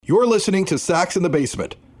You're listening to Sox in the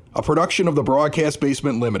Basement, a production of the Broadcast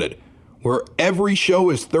Basement Limited, where every show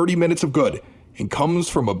is 30 minutes of good and comes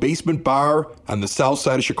from a basement bar on the south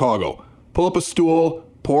side of Chicago. Pull up a stool,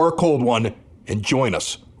 pour a cold one, and join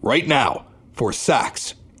us right now for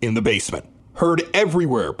Sox in the Basement. Heard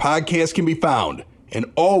everywhere podcasts can be found, and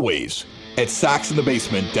always at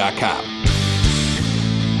soxinthebasement.com.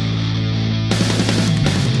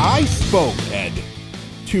 I spoke, Ed,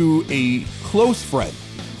 to a close friend,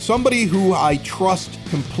 somebody who I trust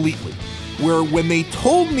completely, where when they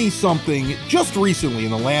told me something just recently in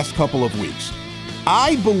the last couple of weeks,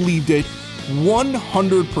 I believed it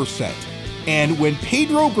 100%. And when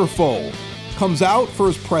Pedro Grifol comes out for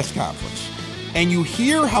his press conference, and you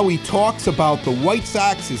hear how he talks about the White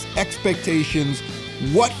Sox, his expectations,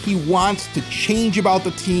 what he wants to change about the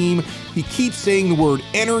team, he keeps saying the word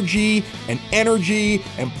energy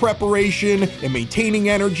and preparation and maintaining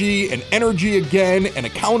energy and energy again and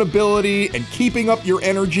accountability and keeping up your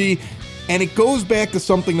energy. And it goes back to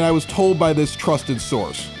something that I was told by this trusted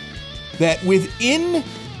source, that within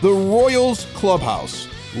the Royals clubhouse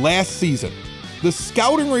last season, the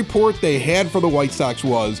scouting report they had for the White Sox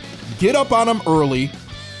was, get up on them early,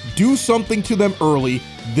 do something to them early,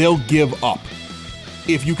 they'll give up.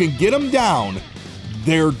 If you can get them down,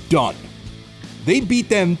 they're done. They beat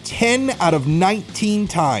them 10 out of 19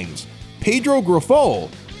 times. Pedro Grifol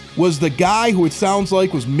was the guy who it sounds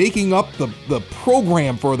like was making up the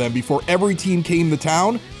program for them before every team came to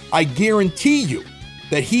town. I guarantee you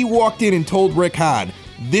that he walked in and told Rick Hahn,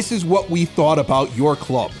 this is what we thought about your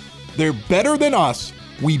club. They're better than us.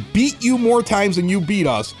 We beat you more times than you beat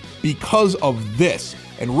us because of this.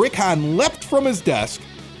 And Rick Hahn leapt from his desk,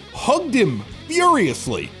 hugged him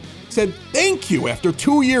furiously, said thank you after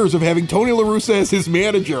 2 years of having Tony La Russa as his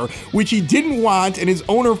manager, which he didn't want and his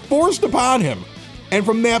owner forced upon him. And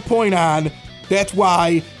from that point on, that's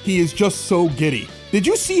why he is just so giddy. Did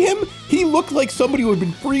you see him? He looked like somebody who had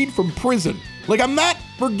been freed from prison. Like, I'm not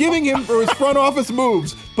forgiving him for his front office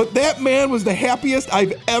moves, but that man was the happiest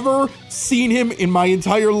I've ever seen him in my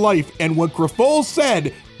entire life. And what Grifol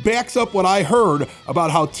said backs up what I heard about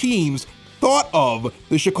how teams thought of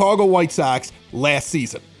the Chicago White Sox last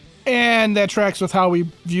season. And that tracks with how we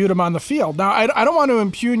viewed him on the field. Now, I don't want to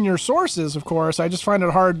impugn your sources, of course. I just find it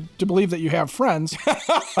hard to believe that you have friends.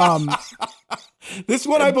 This is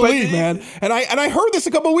what I believe, man. And I heard this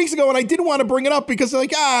a couple of weeks ago, and I didn't want to bring it up because,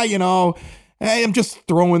 like, I'm just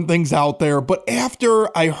throwing things out there. But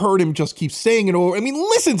after I heard him just keep saying it over, I mean,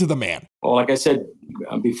 listen to the man. Well, like I said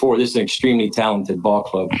before, this is an extremely talented ball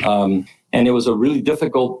club. And it was a really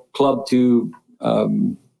difficult club to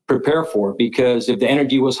prepare for, because if the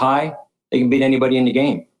energy was high, they can beat anybody in the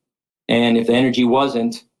game. And if the energy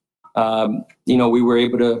wasn't, we were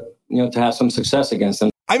able to have some success against them.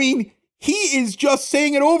 I mean, he is just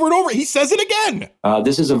saying it over and over. He says it again.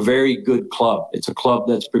 This is a very good club. It's a club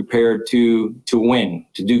that's prepared to win,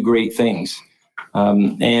 to do great things.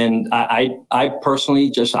 And I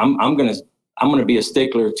personally I'm gonna be a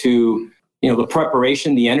stickler to the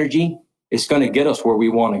preparation, the energy. It's going to get us where we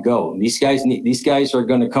want to go. These guys are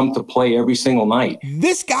going to come to play every single night.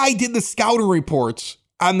 This guy did the scouting reports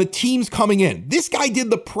on the teams coming in. This guy did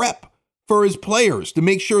the prep for his players to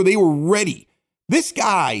make sure they were ready. This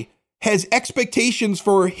guy has expectations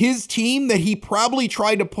for his team that he probably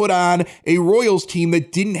tried to put on a Royals team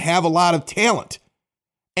that didn't have a lot of talent.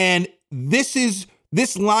 And this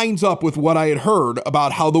lines up with what I had heard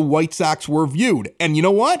about how the White Sox were viewed. And you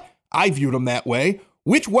know what? I viewed them that way.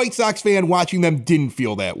 Which White Sox fan watching them didn't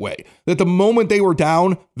feel that way? That the moment they were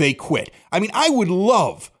down, they quit. I mean, I would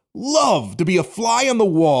love to be a fly on the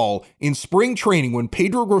wall in spring training when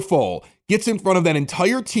Pedro Grifol gets in front of that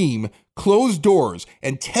entire team, closed doors,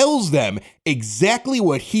 and tells them exactly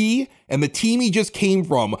what he and the team he just came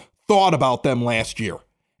from thought about them last year.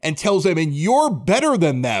 And tells them, and you're better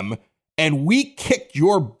than them, and we kicked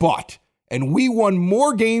your butt, and we won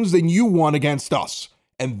more games than you won against us.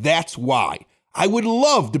 And that's why. I would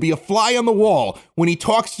love to be a fly on the wall when he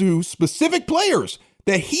talks to specific players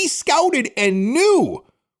that he scouted and knew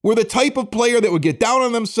were the type of player that would get down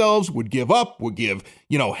on themselves, would give up, would give,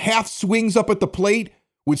 half swings up at the plate,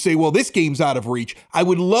 would say, well, this game's out of reach. I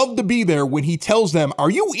would love to be there when he tells them, are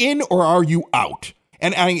you in or are you out?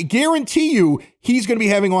 And I guarantee you he's going to be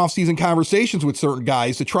having off-season conversations with certain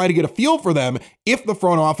guys to try to get a feel for them if the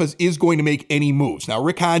front office is going to make any moves. Now,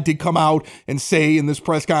 Rick Hahn did come out and say in this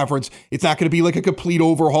press conference, it's not going to be like a complete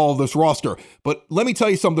overhaul of this roster. But let me tell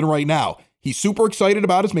you something right now. He's super excited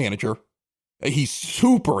about his manager. He's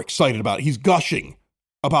super excited about it. He's gushing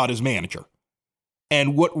about his manager.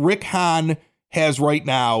 And what Rick Hahn has right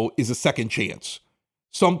now is a second chance.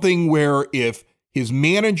 Something where if his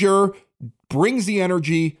manager brings the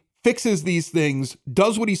energy, fixes these things,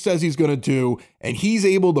 does what he says he's going to do, and he's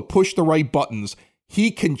able to push the right buttons,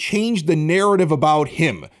 he can change the narrative about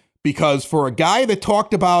him. Because for a guy that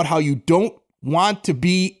talked about how you don't want to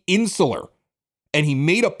be insular, and he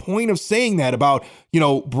made a point of saying that about,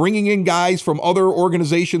 bringing in guys from other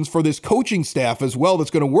organizations for this coaching staff as well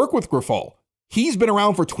that's going to work with Grifol. He's been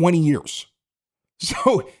around for 20 years.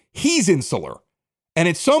 So he's insular. And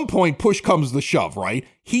at some point, push comes to shove, right?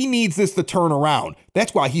 He needs this to turn around.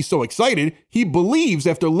 That's why he's so excited. He believes,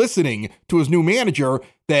 after listening to his new manager,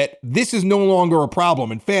 that this is no longer a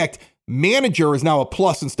problem. In fact, manager is now a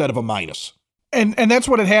plus instead of a minus. And that's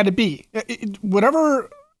what it had to be. Whatever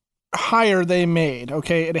hire they made,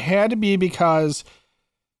 okay, it had to be because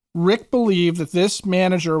Rick believed that this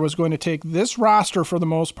manager was going to take this roster for the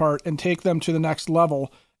most part and take them to the next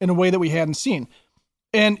level in a way that we hadn't seen.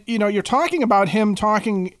 And, you're talking about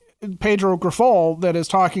Pedro Grifol, that is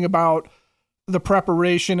talking about the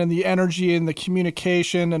preparation and the energy and the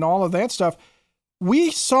communication and all of that stuff.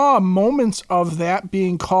 We saw moments of that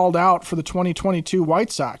being called out for the 2022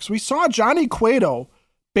 White Sox. We saw Johnny Cueto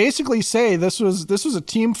basically say this was a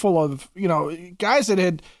team full of, guys that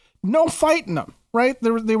had no fight in them, right?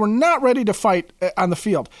 They were not ready to fight on the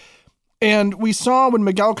field. And we saw when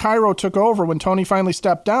Miguel Cairo took over, when Tony finally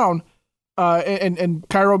stepped down, and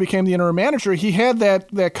Cairo became the interim manager, he had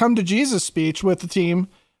that come to Jesus speech with the team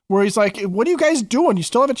where he's like, what are you guys doing? You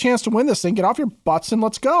still have a chance to win this thing. Get off your butts and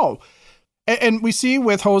let's go. And we see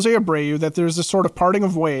with Jose Abreu that there's this sort of parting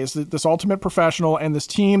of ways, this ultimate professional and this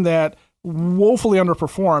team that woefully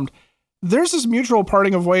underperformed. There's this mutual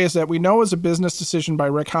parting of ways that we know is a business decision by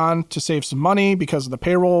Rick Hahn to save some money because of the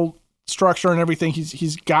payroll structure and everything.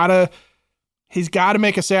 He's got to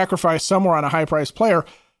make a sacrifice somewhere on a high-priced player.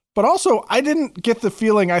 But also, I didn't get the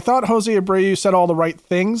feeling, I thought Jose Abreu said all the right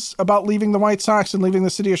things about leaving the White Sox and leaving the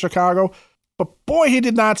city of Chicago, but boy, he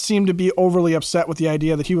did not seem to be overly upset with the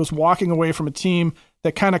idea that he was walking away from a team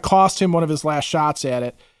that kind of cost him one of his last shots at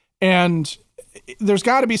it. And there's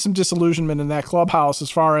got to be some disillusionment in that clubhouse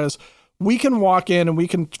as far as we can walk in and we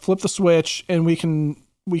can flip the switch and we can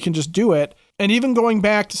just do it. And even going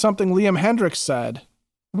back to something Liam Hendriks said,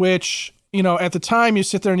 which, at the time you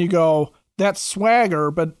sit there and you go, that's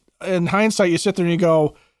swagger, but in hindsight, you sit there and you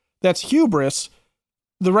go, that's hubris.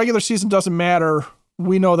 The regular season doesn't matter.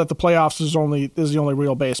 We know that the playoffs is the only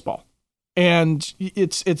real baseball. And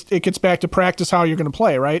it gets back to practice how you're going to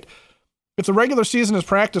play, right? If the regular season is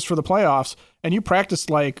practice for the playoffs and you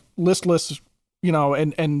practice like listless,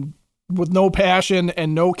 and with no passion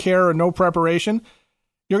and no care and no preparation,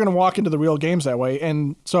 you're going to walk into the real games that way.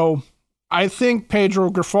 And so I think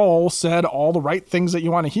Pedro Grifol said all the right things that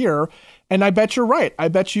you want to hear. And I bet you're right. I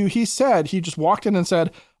bet you he just walked in and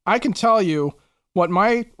said, I can tell you what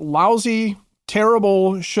my lousy,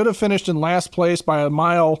 terrible, should have finished in last place by a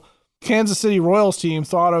mile Kansas City Royals team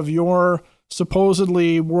thought of your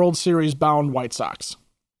supposedly World Series bound White Sox.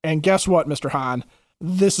 And guess what, Mr. Hahn?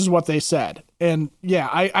 This is what they said. And yeah,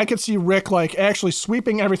 I could see Rick like actually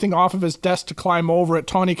sweeping everything off of his desk to climb over at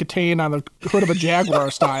Tawny Katane on the hood of a Jaguar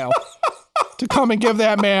style to come and give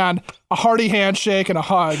that man a hearty handshake and a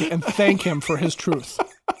hug and thank him for his truth.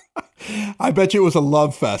 I bet you it was a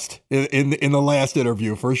love fest in the last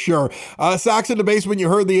interview, for sure. Sox in the Basement, you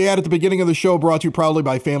heard the ad at the beginning of the show, brought to you proudly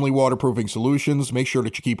by Family Waterproofing Solutions. Make sure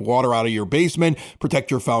that you keep water out of your basement, protect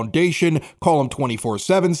your foundation. Call them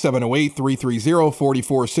 24/7,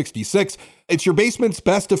 708-330-4466. It's your basement's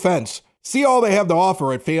best defense. See all they have to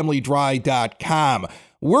offer at familydry.com.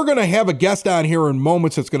 We're going to have a guest on here in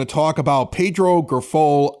moments that's going to talk about Pedro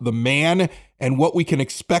Grifol, the man, and what we can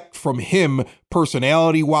expect from him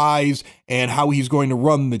personality-wise and how he's going to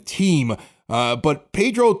run the team. But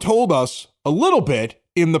Pedro told us a little bit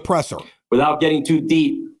in the presser. Without getting too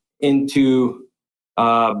deep into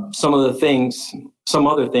some other things,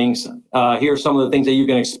 here are some of the things that you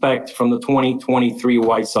can expect from the 2023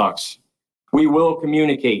 White Sox. We will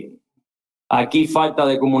communicate. Aquí falta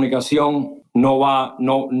de comunicación no va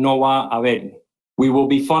a haber. We will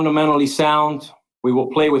be fundamentally sound. We will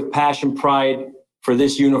play with passion, pride for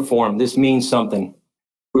this uniform. This means something.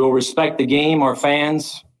 We will respect the game, our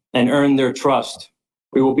fans, and earn their trust.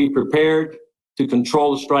 We will be prepared to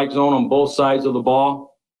control the strike zone on both sides of the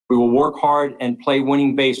ball. We will work hard and play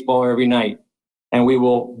winning baseball every night. And we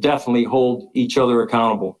will definitely hold each other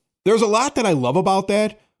accountable. There's a lot that I love about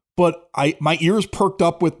that, but my ears perked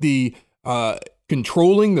up with the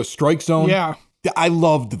controlling the strike zone. Yeah. I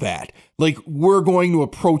loved that. Like, we're going to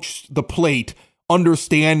approach the plate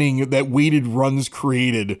understanding that weighted runs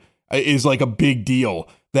created is like a big deal.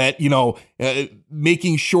 that,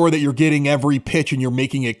 making sure that you're getting every pitch and you're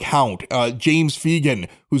making it count. James Fegan,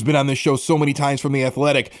 who's been on this show so many times from The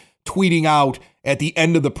Athletic, tweeting out at the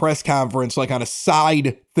end of the press conference, like on a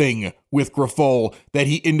side thing with Grifol, that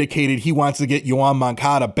he indicated he wants to get Yoan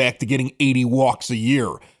Moncada back to getting 80 walks a year.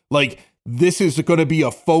 Like, this is going to be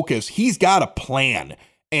a focus. He's got a plan.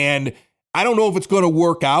 And I don't know if it's going to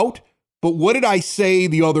work out, but what did I say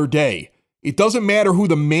the other day? It doesn't matter who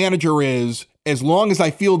the manager is, as long as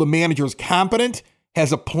I feel the manager is competent,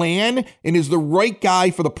 has a plan, and is the right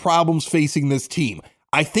guy for the problems facing this team.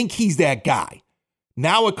 I think he's that guy.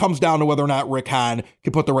 Now it comes down to whether or not Rick Hahn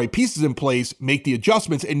can put the right pieces in place, make the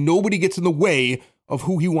adjustments, and nobody gets in the way of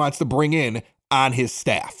who he wants to bring in on his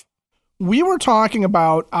staff. We were talking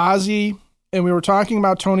about Ozzie and we were talking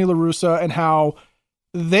about Tony La Russa and how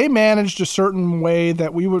they managed a certain way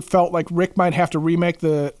that we would felt like Rick might have to remake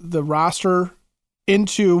the roster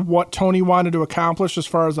into what Tony wanted to accomplish as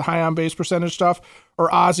far as the high on base percentage stuff,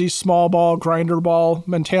 or Ozzie's small ball, grinder ball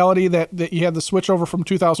mentality that you had the switch over from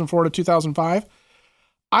 2004 to 2005.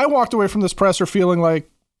 I walked away from this presser feeling like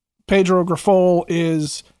Pedro Grifol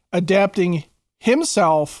is adapting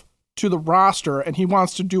himself to the roster, and he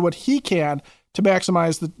wants to do what he can to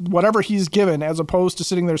maximize whatever he's given, as opposed to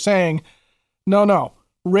sitting there saying, no,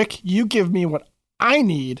 Rick, you give me what I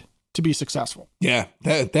need to be successful. Yeah,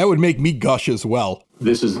 that would make me gush as well.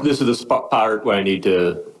 This is the part where I need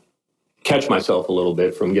to catch myself a little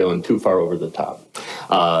bit from going too far over the top.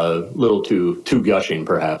 A little too gushing,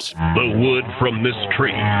 perhaps. The wood from this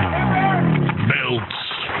tree melts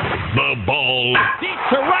the ball deep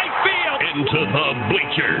to right field into the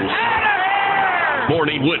bleachers.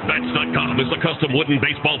 MorningWoodBats.com is the custom wooden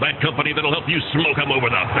baseball bat company that'll help you smoke them over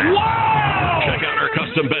the fence. Wow! Check out our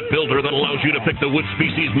custom bat builder that allows you to pick the wood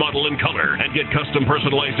species, model, and color, and get custom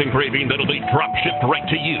personalized engraving that'll be drop shipped right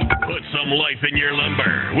to you. Put some life in your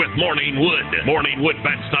lumber with Morning Wood.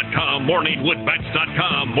 MorningWoodBats.com,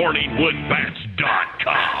 MorningWoodBats.com,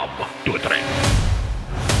 MorningWoodBats.com. Do it today.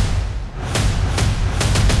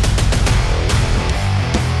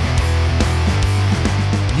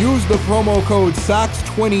 Use the promo code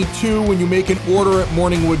SOX22 when you make an order at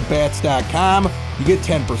morningwoodbats.com. You get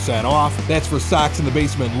 10% off. That's for Sox in the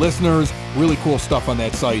Basement listeners. Really cool stuff on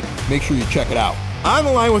that site. Make sure you check it out. On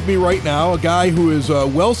the line with me right now, a guy who is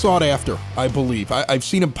well sought after, I believe. I've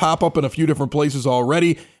seen him pop up in a few different places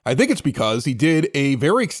already. I think it's because he did a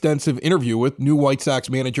very extensive interview with new White Sox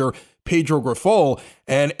manager Pedro Grifol.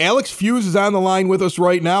 And Alex Fuse is on the line with us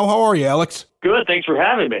right now. How are you, Alex? Good. Thanks for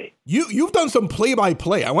having me. You've done some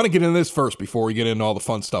play-by-play. I want to get into this first before we get into all the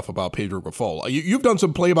fun stuff about Pedro Grifol. You've done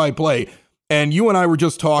some play-by-play, and you and I were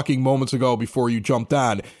just talking moments ago before you jumped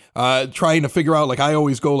on, trying to figure out, like, I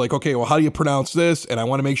always go like, okay, well, how do you pronounce this? And I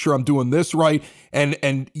want to make sure I'm doing this right.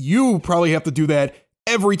 And you probably have to do that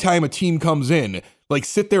every time a team comes in. Like,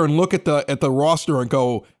 sit there and look at the roster and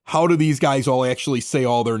go, how do these guys all actually say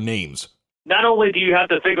all their names? Not only do you have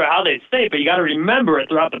to figure out how they say it, but you got to remember it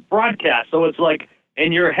throughout the broadcast. So it's like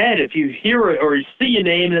in your head, if you hear it or you see a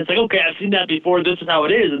name and it's like, okay, I've seen that before, this is how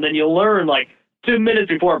it is. And then you'll learn like 2 minutes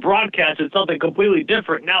before a broadcast, it's something completely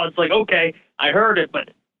different. Now it's like, okay, I heard it, but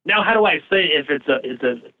now how do I say if it's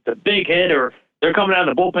a big hit or they're coming out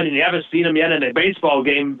of the bullpen and you haven't seen them yet in a baseball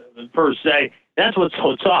game per se? That's what's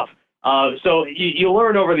so tough. So you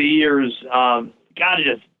learn over the years, got to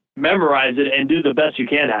just memorize it and do the best you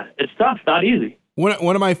can at it. It's tough, not easy.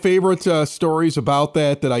 One of my favorite stories about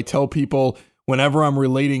that I tell people whenever I'm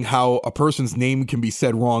relating how a person's name can be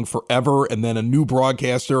said wrong forever, and then a new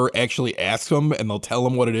broadcaster actually asks them and they'll tell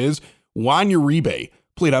them what it is. Juan Uribe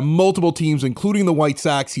played on multiple teams, including the White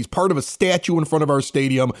Sox. He's part of a statue in front of our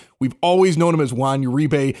stadium. We've always known him as Juan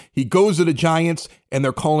Uribe. He goes to the Giants and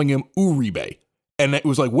they're calling him Uribe. And it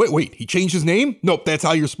was like, wait, he changed his name? Nope, that's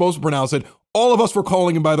how you're supposed to pronounce it. All of us were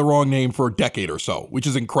calling him by the wrong name for a decade or so, which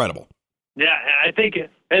is incredible. Yeah, I think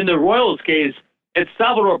in the Royals case, it's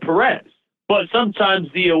Salvador Perez. But sometimes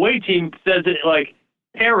the away team says it like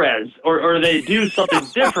Perez, or they do something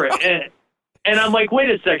different. And I'm like, wait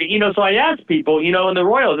a second. So I ask people, in the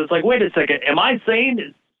Royals, it's like, wait a second. Am I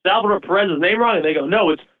saying Salvador Perez's name wrong? And they go, no,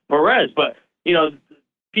 it's Perez. But,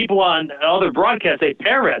 people on other broadcasts say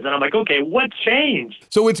Perez. And I'm like, okay, what changed?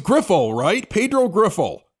 So it's Grifol, right? Pedro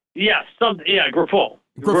Grifol. Yes, Grifol.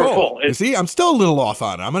 You see, I'm still a little off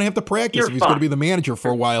on it. I'm going to have to practice if he's going to be the manager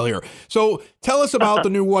for a while here. So tell us about the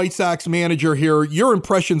new White Sox manager here, your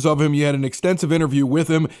impressions of him. You had an extensive interview with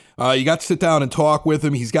him. You got to sit down and talk with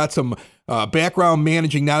him. He's got some background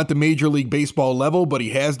managing, not at the Major League Baseball level, but he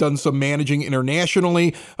has done some managing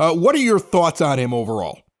internationally. What are your thoughts on him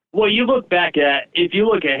overall? Well, if you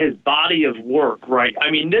look at his body of work, right?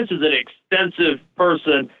 I mean, this is an extensive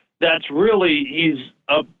person he's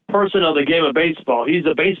a person of the game of baseball. He's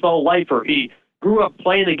a baseball lifer. He grew up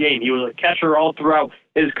playing the game. He was a catcher all throughout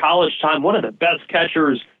his college time, one of the best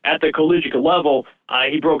catchers at the collegiate level.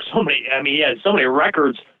 He broke he had so many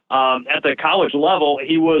records at the college level.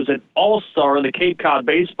 He was an all-star in the Cape Cod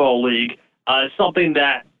Baseball League, something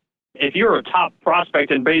that if you're a top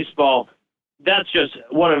prospect in baseball, that's just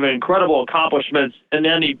one of the incredible accomplishments. And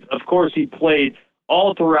then, he played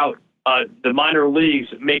all throughout the minor leagues,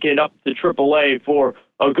 making it up to AAA for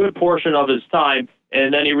a good portion of his time.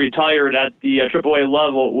 And then he retired at the AAA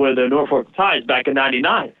level with the Norfolk Tides back in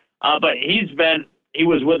 '99. But he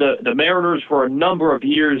was with the Mariners for a number of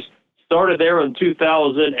years, started there in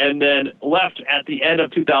 2000, and then left at the end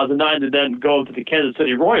of 2009 to then go to the Kansas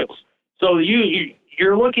City Royals. So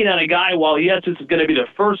you're looking at a guy, while yes, this is going to be the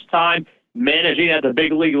first time managing at the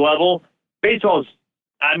big league level, baseball is,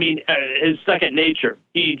 his second nature.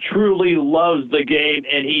 He truly loves the game,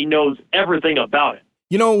 and he knows everything about it.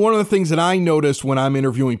 You know, one of the things that I notice when I'm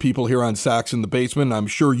interviewing people here on Sox in the Basement, I'm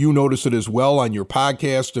sure you notice it as well on your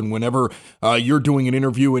podcast and whenever you're doing an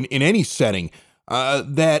interview in any setting,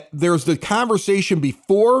 that there's the conversation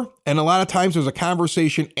before and a lot of times there's a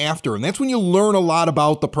conversation after. And that's when you learn a lot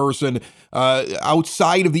about the person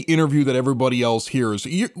outside of the interview that everybody else hears.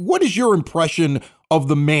 What is your impression of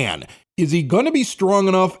the man? Is he going to be strong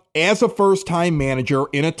enough as a first-time manager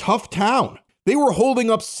in a tough town? They were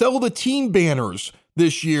holding up sell the team banners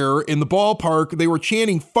this year in the ballpark. They were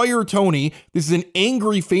chanting "Fire Tony." This is an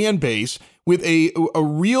angry fan base with a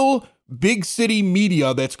real big city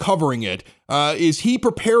media that's covering it. Is he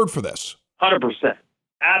prepared for this? 100%.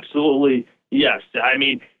 Absolutely, yes. I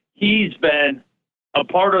mean, he's been a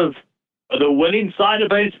part of the winning side of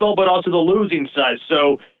baseball, but also the losing side.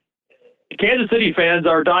 So Kansas City fans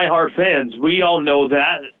are diehard fans. We all know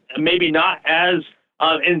that. Maybe not as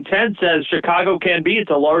intense as Chicago can be. It's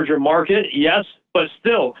a larger market, yes, but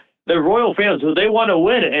still, the Royal fans, they want to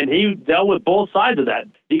win, and he dealt with both sides of that.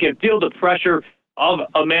 He can feel the pressure of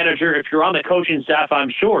a manager if you're on the coaching staff, I'm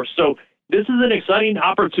sure. So this is an exciting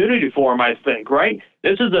opportunity for him, I think, right?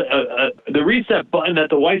 This is the reset button that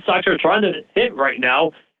the White Sox are trying to hit right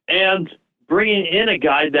now, and bringing in a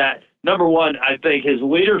guy that, number one, I think his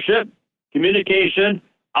leadership, communication,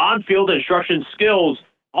 on-field instruction skills,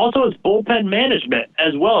 also his bullpen management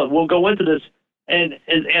as well. We'll go into this and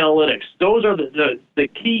his analytics. Those are the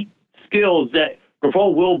key skills that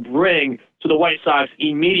Grifol will bring to the White Sox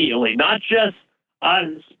immediately, not just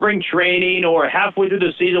on spring training or halfway through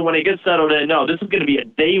the season when he gets settled in. No, this is going to be a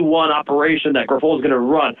day one operation that Grifol is going to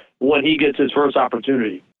run when he gets his first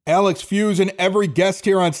opportunity. Alex Fuse and every guest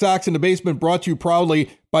here on Sox in the Basement brought to you proudly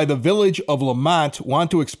by the Village of Lamont. Want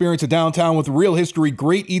to experience a downtown with real history,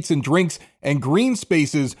 great eats and drinks, and green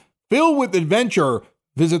spaces filled with adventure?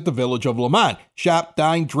 Visit the Village of Lamont. Shop,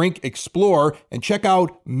 dine, drink, explore, and check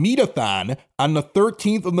out Meat-a-thon on the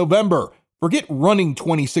 13th of November. Forget running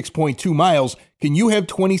 26.2 miles. Can you have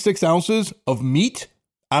 26 ounces of meat?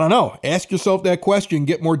 I don't know. Ask yourself that question.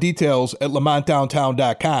 Get more details at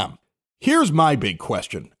lamontdowntown.com. Here's my big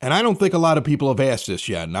question, and I don't think a lot of people have asked this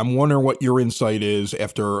yet, and I'm wondering what your insight is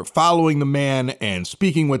after following the man and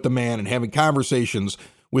speaking with the man and having conversations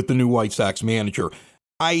with the new White Sox manager.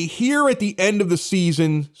 I hear at the end of the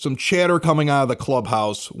season some chatter coming out of the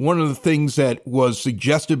clubhouse. One of the things that was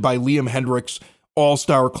suggested by Liam Hendriks,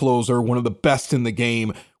 all-star closer, one of the best in the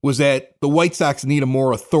game, was that the White Sox need a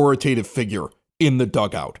more authoritative figure in the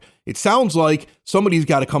dugout. It sounds like somebody's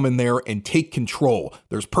got to come in there and take control.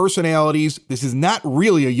 There's personalities. This is not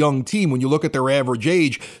really a young team when you look at their average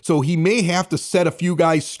age, so he may have to set a few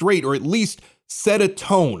guys straight or at least set a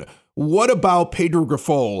tone. What about Pedro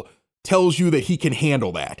Grifol tells you that he can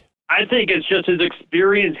handle that? I think it's just his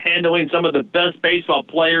experience handling some of the best baseball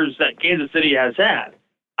players that Kansas City has had.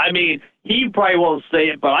 I mean, he probably won't say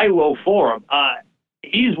it, but I will for him.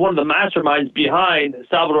 He's one of the masterminds behind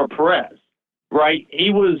Salvador Perez. Right?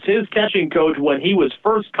 He was his catching coach when he was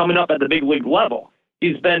first coming up at the big league level.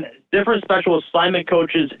 He's been different special assignment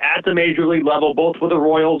coaches at the major league level, both with the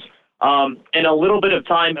Royals and a little bit of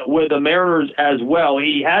time with the Mariners as well.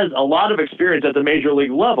 He has a lot of experience at the major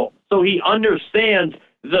league level, so he understands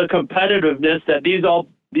the competitiveness that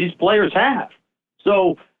these players have.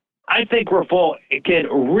 So I think Grifol can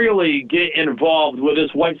really get involved with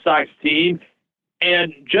this White Sox team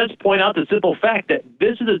and just point out the simple fact that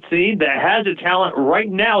this is a team that has the talent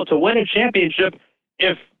right now to win a championship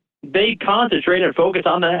if they concentrate and focus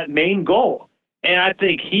on that main goal. And I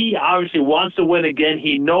think he obviously wants to win again.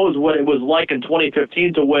 He knows what it was like in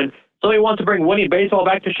 2015 to win So he wants to bring winning baseball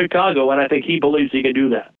back to Chicago, and I think he believes he can do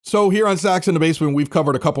that. So here on Sox in the Basement, we've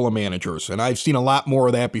covered a couple of managers, and I've seen a lot more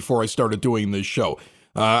of that before I started doing this show.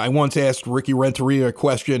 I once asked Ricky Renteria a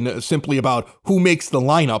question simply about who makes the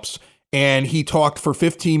lineups, and he talked for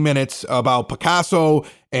 15 minutes about Picasso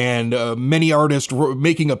and many artists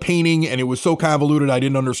making a painting, and it was so convoluted I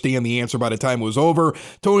didn't understand the answer by the time it was over.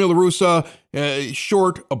 Tony La Russa,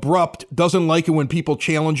 short, abrupt, doesn't like it when people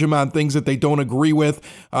challenge him on things that they don't agree with.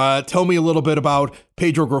 Tell me a little bit about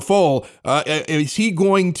Pedro Grifol. Is he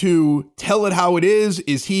going to tell it how it is?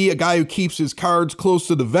 Is he a guy who keeps his cards close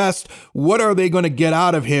to the vest? What are they going to get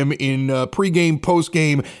out of him in pregame,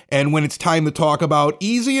 postgame, and when it's time to talk about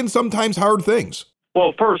easy and sometimes hard things?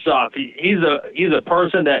 Well, first off, he's a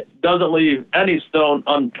person that doesn't leave any stone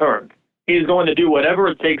unturned. He's going to do whatever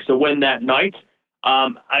it takes to win that night.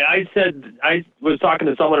 I was talking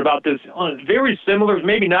to someone about this, very similar,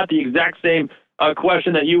 maybe not the exact same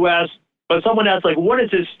question that you asked, but someone asked, like, what is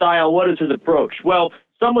his style? What is his approach? Well,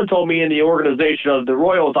 someone told me in the organization of the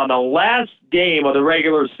Royals on the last game of the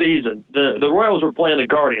regular season, the Royals were playing the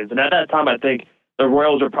Guardians, and at that time I think the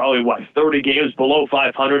Royals are probably, 30 games below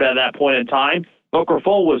 500 at that point in time. But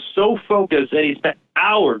Grifol was so focused, and he spent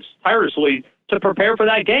hours tirelessly to prepare for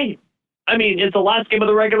that game. I mean, it's the last game of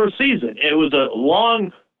the regular season. It was a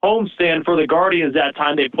long homestand for the Guardians that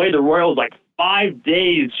time. They played the Royals like 5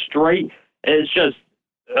 days straight. It's just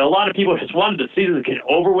a lot of people just wanted the season to get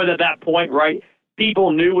over with at that point, right?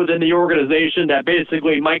 People knew within the organization that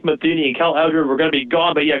basically Mike Matheny and Kel Eldred were going to be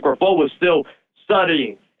gone, but yet Grifol was still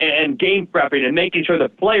studying and game prepping and making sure the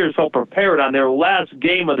players felt prepared on their last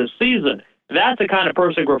game of the season. That's the kind of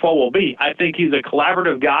person Grifol will be. I think he's a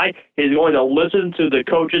collaborative guy. He's going to listen to the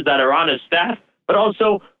coaches that are on his staff, but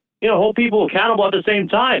also, hold people accountable at the same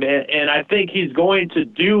time. And I think he's going to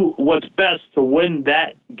do what's best to win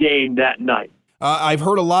that game that night. I've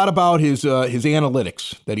heard a lot about his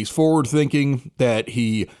analytics, that he's forward-thinking, that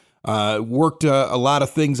he worked a lot of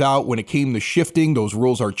things out when it came to shifting. Those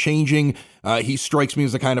rules are changing. He strikes me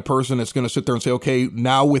as the kind of person that's going to sit there and say, okay,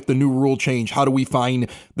 now with the new rule change, how do we find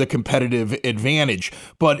the competitive advantage?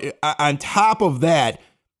 But on top of that,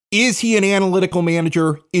 is he an analytical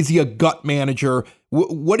manager? Is he a gut manager?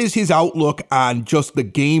 What is his outlook on just the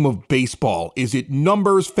game of baseball? Is it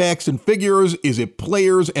numbers, facts, and figures? Is it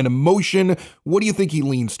players and emotion? What do you think he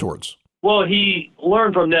leans towards? Well, he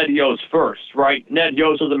learned from Ned Yost first, right? Ned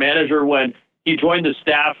Yost was a manager when he joined the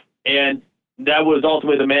staff, and that was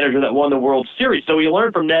ultimately the manager that won the World Series. So he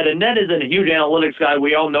learned from Ned, and Ned isn't a huge analytics guy.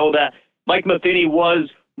 We all know that. Mike Matheny was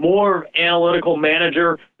more analytical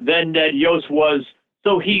manager than Ned Yost was.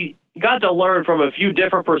 So he got to learn from a few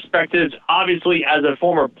different perspectives. Obviously, as a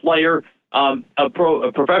former player, a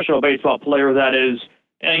professional baseball player, that is,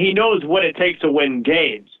 and he knows what it takes to win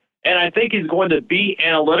games. And I think he's going to be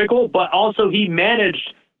analytical, but also he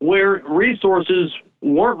managed where resources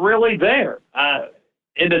weren't really there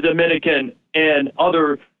in the Dominican and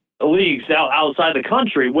other leagues outside the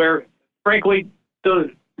country, where, frankly,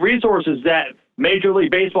 the resources that Major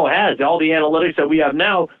League Baseball has, all the analytics that we have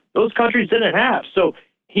now, those countries didn't have. So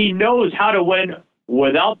he knows how to win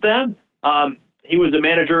without them. He was a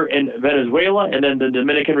manager in Venezuela and then the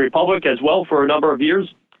Dominican Republic as well for a number of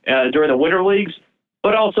years during the Winter Leagues.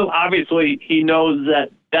 But also, obviously, he knows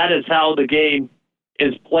that is how the game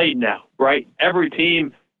is played now, right? Every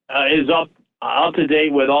team is up to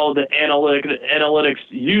date with all the analytics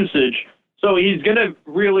usage. So he's going to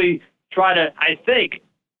really try to, I think,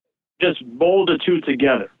 just mold the two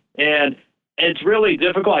together. And it's really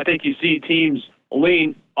difficult. I think you see teams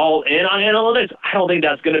lean all in on analytics. I don't think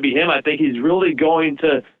that's going to be him. I think he's really going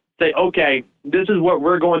to say, okay, this is what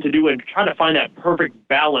we're going to do, and try to find that perfect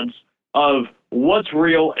balance of what's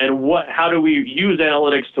real and how do we use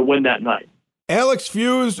analytics to win that night. Alex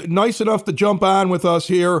Fuse, nice enough to jump on with us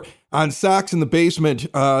here on Sox in the Basement.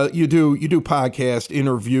 You do podcast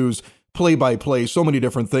interviews, play-by-play, so many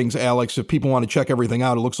different things, Alex. If people want to check everything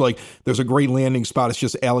out, it looks like there's a great landing spot. It's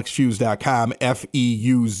just alexfuse.com,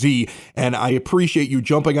 F-E-U-Z. And I appreciate you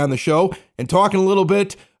jumping on the show and talking a little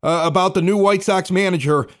bit about the new White Sox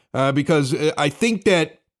manager, because I think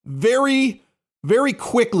that very, very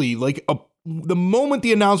quickly, the moment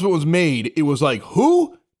the announcement was made, it was like,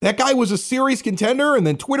 who? That guy was a serious contender, and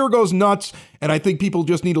then Twitter goes nuts, and I think people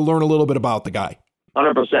just need to learn a little bit about the guy.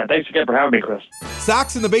 100%. Thanks again for having me, Chris.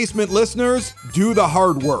 Sox in the Basement listeners, do the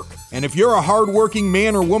hard work. And if you're a hardworking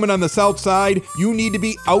man or woman on the South Side, you need to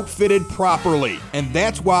be outfitted properly. And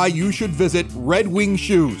that's why you should visit Red Wing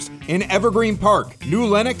Shoes in Evergreen Park, New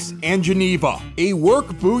Lenox, and Geneva. A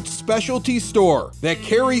work boots specialty store that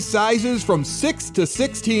carries sizes from 6 to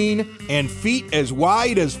 16 and feet as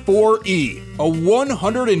wide as 4E. A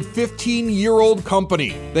 115-year-old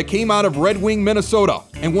company that came out of Red Wing, Minnesota.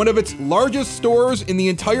 And one of its largest stores in the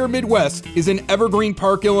entire Midwest is in Evergreen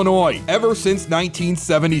Park, Illinois, ever since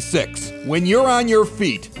 1976. When you're on your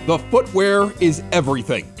feet, the footwear is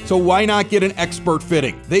everything. So why not get an expert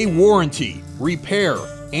fitting? They warranty, repair,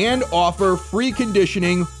 and offer free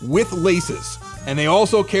conditioning with laces. And they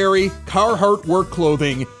also carry Carhartt work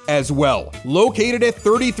clothing as well. Located at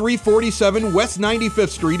 3347 West 95th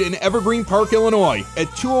Street in Evergreen Park, Illinois, at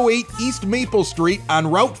 208 East Maple Street on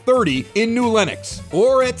Route 30 in New Lenox,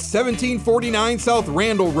 or at 1749 South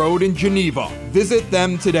Randall Road in Geneva. Visit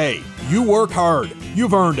them today. You work hard.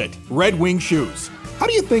 You've earned it. Red Wing Shoes. How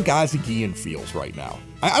do you think Ozzie Guillen feels right now?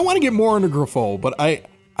 I want to get more into Grifol, but I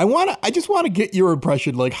just want to get your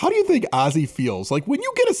impression. Like, how do you think Ozzie feels? Like, when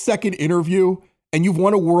you get a second interview and you've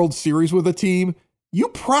won a World Series with a team, you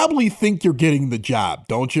probably think you're getting the job,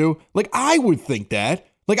 don't you? Like, I would think that.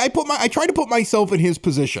 Like, I try to put myself in his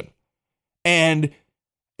position. And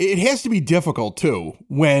it has to be difficult, too,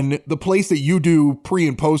 when the place that you do pre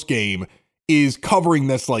and post game is covering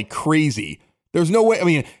this like crazy. There's no way, I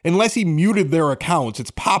mean, unless he muted their accounts,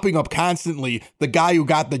 it's popping up constantly, the guy who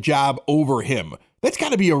got the job over him. That's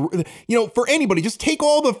got to be for anybody, just take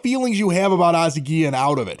all the feelings you have about Ozzie Guillen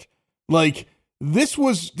out of it. Like, this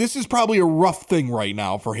is probably a rough thing right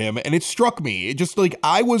now for him, and it struck me. It just, like,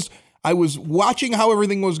 I was watching how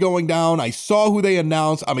everything was going down. I saw who they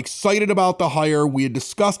announced. I'm excited about the hire. We had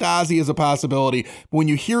discussed Ozzie as a possibility. But when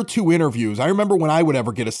you hear 2 interviews, I remember when I would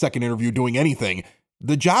ever get a second interview doing anything,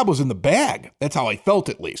 the job was in the bag. That's how I felt,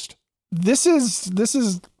 at least. This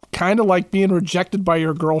is Kind of like being rejected by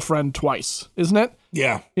your girlfriend twice, isn't it?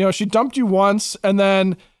 Yeah. You know, she dumped you once, and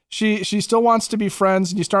then she still wants to be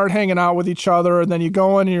friends, and you start hanging out with each other, and then you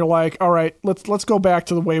go in and you're like, all right, let's go back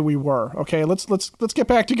to the way we were. Okay, let's get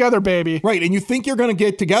back together, baby. Right, and you think you're going to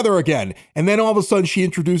get together again, and then all of a sudden she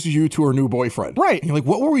introduces you to her new boyfriend. Right. And you're like,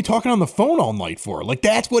 what were we talking on the phone all night for? Like,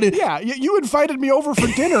 that's what it... Yeah, you invited me over for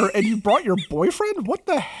dinner, and you brought your boyfriend? What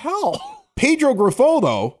the hell? Pedro Grifol,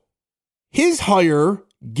 though, his hire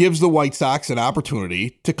gives the White Sox an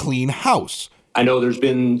opportunity to clean house. I know there's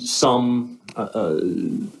been some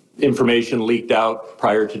information leaked out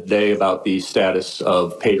prior to today about the status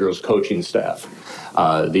of Pedro's coaching staff.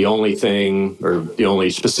 The only thing, or the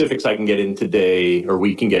only specifics I can get in today, or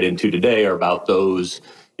we can get into today, are about those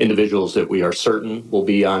individuals that we are certain will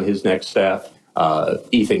be on his next staff.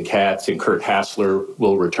 Ethan Katz and Kurt Hassler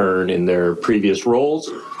will return in their previous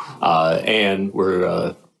roles. And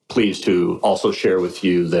we're pleased to also share with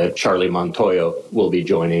you that Charlie Montoya will be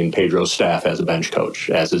joining Pedro's staff as his bench coach.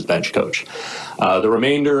 The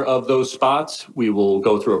remainder of those spots, we will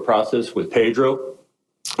go through a process with Pedro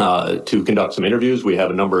to conduct some interviews. We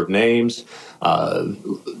have a number of names,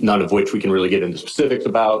 none of which we can really get into specifics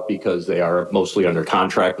about because they are mostly under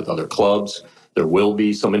contract with other clubs. There will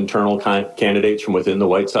be some internal candidates from within the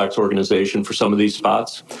White Sox organization for some of these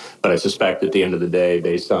spots. But I suspect at the end of the day,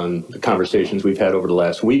 based on the conversations we've had over the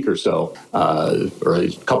last week or so, or a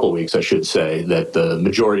couple of weeks, I should say, that the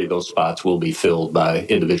majority of those spots will be filled by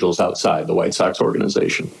individuals outside the White Sox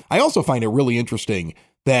organization. I also find it really interesting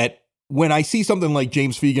that when I see something like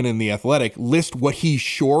James Fegan in The Athletic list what he's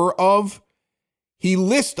sure of, he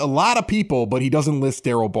lists a lot of people, but he doesn't list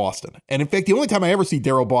Daryl Boston. And in fact, the only time I ever see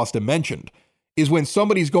Daryl Boston mentioned is when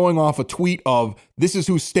somebody's going off a tweet of this is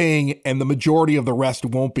who's staying and the majority of the rest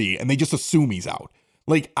won't be, and they just assume he's out.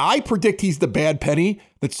 Like, I predict he's the bad penny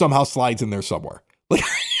that somehow slides in there somewhere. Like,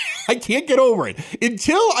 I can't get over it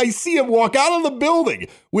until I see him walk out of the building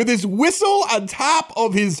with his whistle on top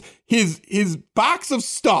of his box of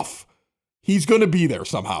stuff. He's going to be there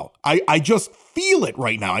somehow. I just feel it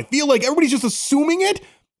right now. I feel like everybody's just assuming it.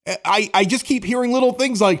 I just keep hearing little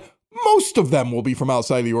things like, most of them will be from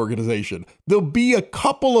outside the organization. There'll be a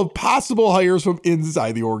couple of possible hires from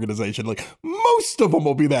inside the organization. Like, most of them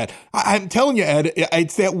will be that. I'm telling you, Ed,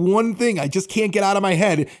 it's that one thing I just can't get out of my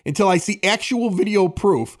head until I see actual video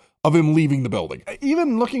proof of him leaving the building.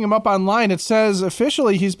 Even looking him up online, it says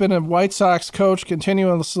officially he's been a White Sox coach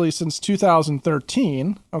continuously since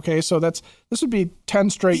 2013. Okay, so this would be 10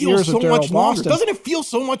 straight years of Daryl Boston. Doesn't it feel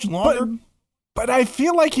so much longer? But I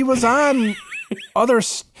feel like he was on other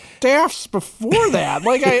staffs before that.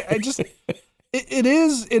 Like, I just, it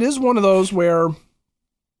is one of those where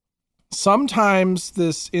sometimes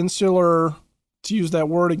this insular, to use that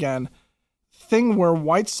word again, thing where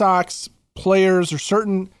White Sox players or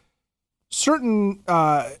certain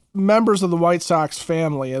members of the White Sox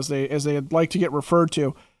family, as they'd like to get referred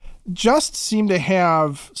to, just seem to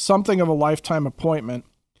have something of a lifetime appointment.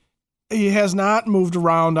 He has not moved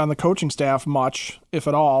around on the coaching staff much, if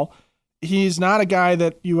at all. He's not a guy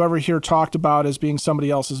that you ever hear talked about as being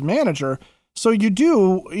somebody else's manager. So you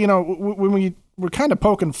do, when we're kind of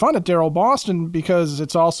poking fun at Daryl Boston because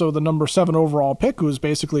it's also the number 7 overall pick who's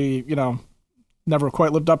basically, never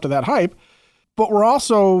quite lived up to that hype. But we're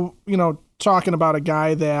also, talking about a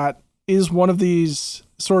guy that is one of these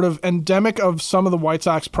sort of endemic of some of the White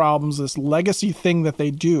Sox problems, this legacy thing that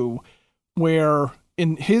they do, where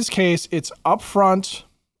in his case, it's up front.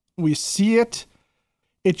 We see it.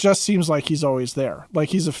 It just seems like he's always there, like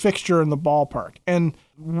he's a fixture in the ballpark. And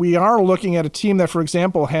we are looking at a team that, for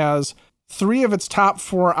example, has 3 of its top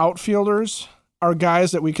 4 outfielders are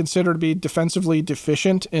guys that we consider to be defensively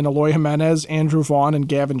deficient in Eloy Jimenez, Andrew Vaughn, and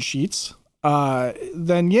Gavin Sheets.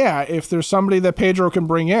 Then yeah, if there's somebody that Pedro can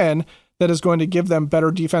bring in that is going to give them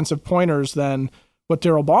better defensive pointers than what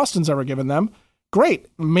Daryl Boston's ever given them, great.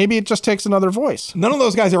 Maybe it just takes another voice. None of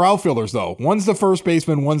those guys are outfielders, though. One's the first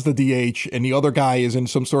baseman, one's the DH, and the other guy is in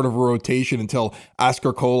some sort of a rotation until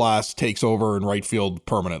Oscar Colas takes over in right field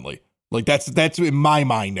permanently. Like that's in my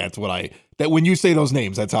mind. That when you say those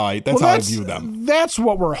names, that's how I view them. That's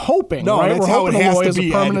what we're hoping. No, right? that's how it has to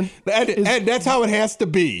be. Ed, that's how it has to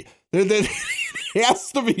be. It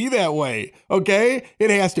has to be that way, okay? It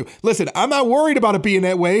has to. Listen, I'm not worried about it being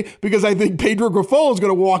that way because I think Pedro Grifol is going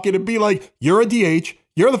to walk in and be like, you're a DH,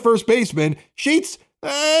 you're the first baseman. Sheets,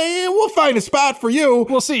 we'll find a spot for you.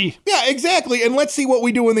 We'll see. Yeah, exactly, and let's see what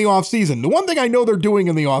we do in the offseason. The one thing I know they're doing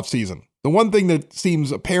in the offseason, the one thing that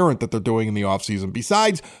seems apparent that they're doing in the offseason,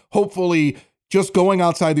 besides hopefully just going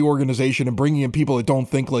outside the organization and bringing in people that don't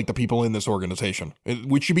think like the people in this organization,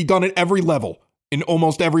 which should be done at every level, in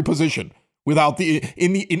almost every position,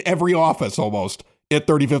 in every office almost at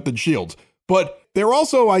 35th and Shields. But they're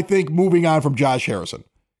also, I think, moving on from Josh Harrison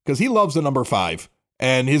because he loves the number 5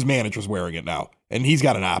 and his manager's wearing it now and he's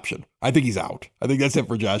got an option. I think he's out. I think that's it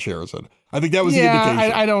for Josh Harrison. I think that was the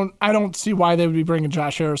indication. I don't see why they would be bringing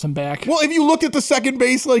Josh Harrison back. Well, if you look at the second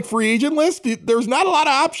base free agent list, there's not a lot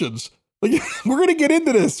of options. We're going to get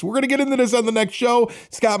into this. We're going to get into this on the next show.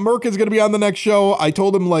 Scott Merck is going to be on the next show. I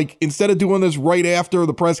told him, instead of doing this right after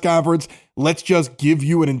the press conference, let's just give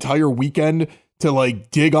you an entire weekend to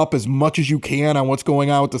dig up as much as you can on what's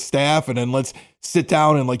going on with the staff. And then let's sit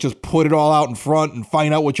down and just put it all out in front and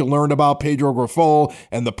find out what you learned about Pedro Grifol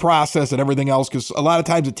and the process and everything else. Because a lot of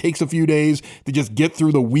times it takes a few days to just get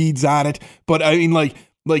through the weeds on it. But I mean,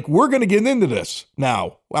 we're going to get into this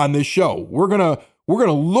now on this show. We're going to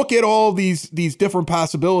look at all these different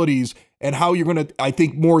possibilities and how you're going to, I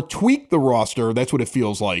think, more tweak the roster. That's what it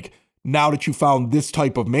feels like now that you found this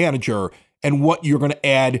type of manager and what you're going to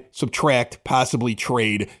add, subtract, possibly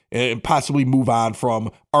trade, and possibly move on from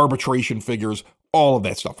arbitration figures, all of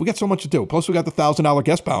that stuff. We got so much to do. Plus, we got the $1,000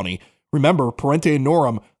 guest bounty. Remember, Parente and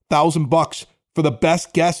Norum, $1,000 for the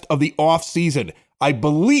best guest of the off season. I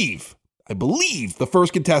believe the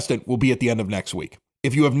first contestant will be at the end of next week.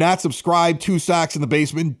 If you have not subscribed to Sox in the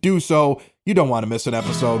Basement, do so. You don't want to miss an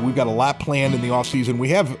episode. We've got a lot planned in the offseason. We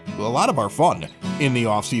have a lot of our fun in the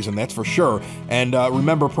offseason, that's for sure. And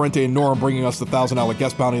remember, Parente and Norum bringing us the $1,000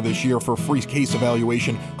 guest bounty this year for a free case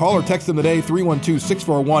evaluation. Call or text them today,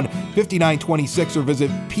 312-641-5926, or visit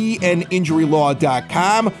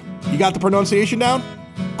pninjurylaw.com. You got the pronunciation down?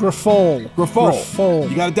 Grifol.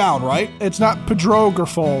 You got it down, right? It's not Pedro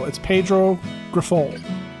Grifol. It's Pedro Grifol.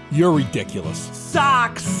 You're ridiculous.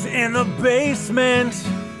 Sox in the basement.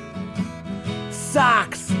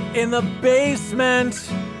 Sox in the basement.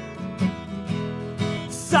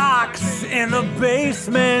 Sox in the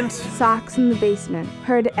basement. Sox in the Basement.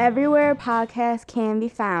 Heard everywhere podcasts can be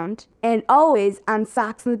found and always on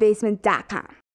soxinthebasement.com.